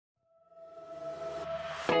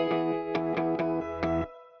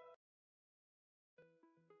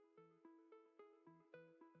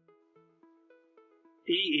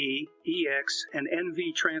EE, EX, and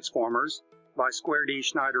NV transformers by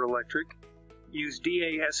Schneider Electric use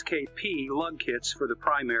DASKP Lug Kits for the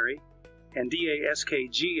primary and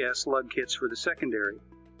DASKGS Lug Kits for the secondary.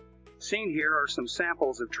 Seen here are some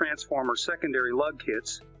samples of transformer secondary Lug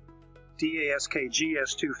Kits,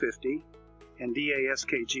 DASKGS250 and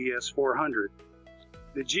DASKGS400.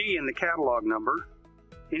 The G in the catalog number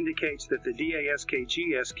indicates that the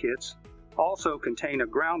DASKGS kits also contain a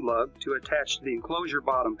ground lug to attach to the enclosure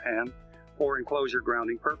bottom pan for enclosure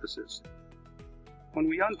grounding purposes. When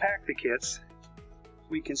we unpack the kits,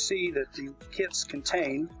 we can see that the kits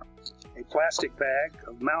contain a plastic bag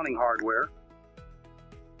of mounting hardware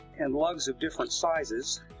and lugs of different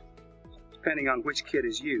sizes depending on which kit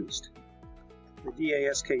is used. The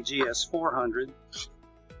DASKGS400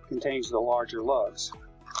 contains the larger lugs.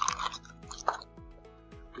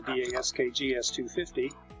 The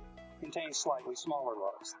DASKGS250 contains slightly smaller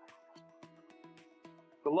lugs.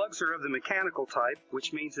 The lugs are of the mechanical type,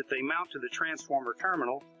 which means that they mount to the transformer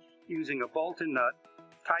terminal using a bolt and nut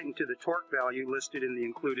tightened to the torque value listed in the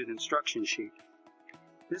included instruction sheet.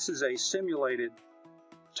 This is a simulated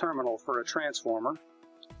terminal for a transformer.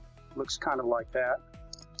 Looks kind of like that.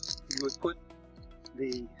 You would put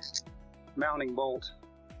the mounting bolt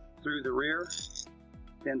through the rear,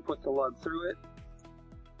 then put the lug through it,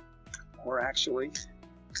 or actually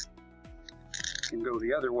you can go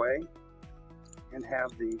the other way and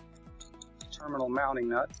have the terminal mounting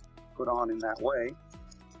nut put on in that way,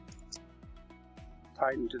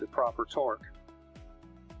 tightened to the proper torque,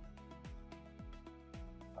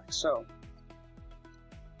 like so.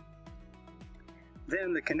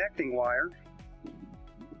 Then the connecting wire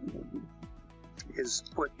is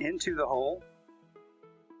put into the hole,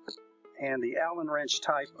 and the Allen wrench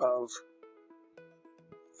type of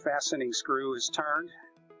fastening screw is turned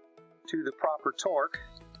to the proper torque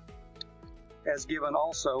as given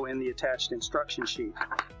also in the attached instruction sheet.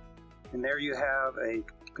 And there you have a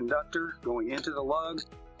conductor going into the lug,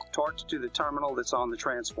 torqued to the terminal that's on the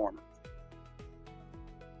transformer.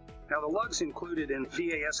 Now the lugs included in the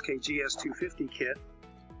DASKGS250 kit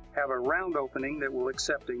have a round opening that will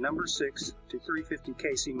accept a number 6 to 350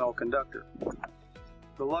 kcmel conductor.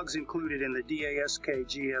 The lugs included in the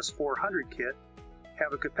DASKGS400 kit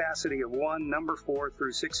have a capacity of one number 4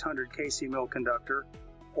 through 600 kcmel conductor,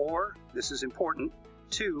 or, this is important,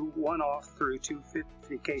 two 1-off through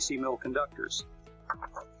 250 kcmel conductors.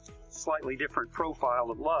 Slightly different profile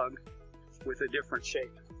of lug with a different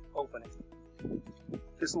shape opening.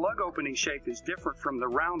 This lug opening shape is different from the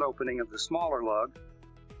round opening of the smaller lug,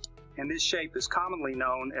 and this shape is commonly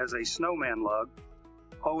known as a snowman lug,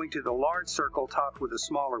 owing to the large circle topped with a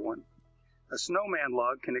smaller one. A snowman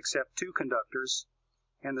lug can accept two conductors,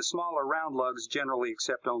 and the smaller round lugs generally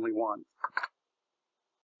accept only one.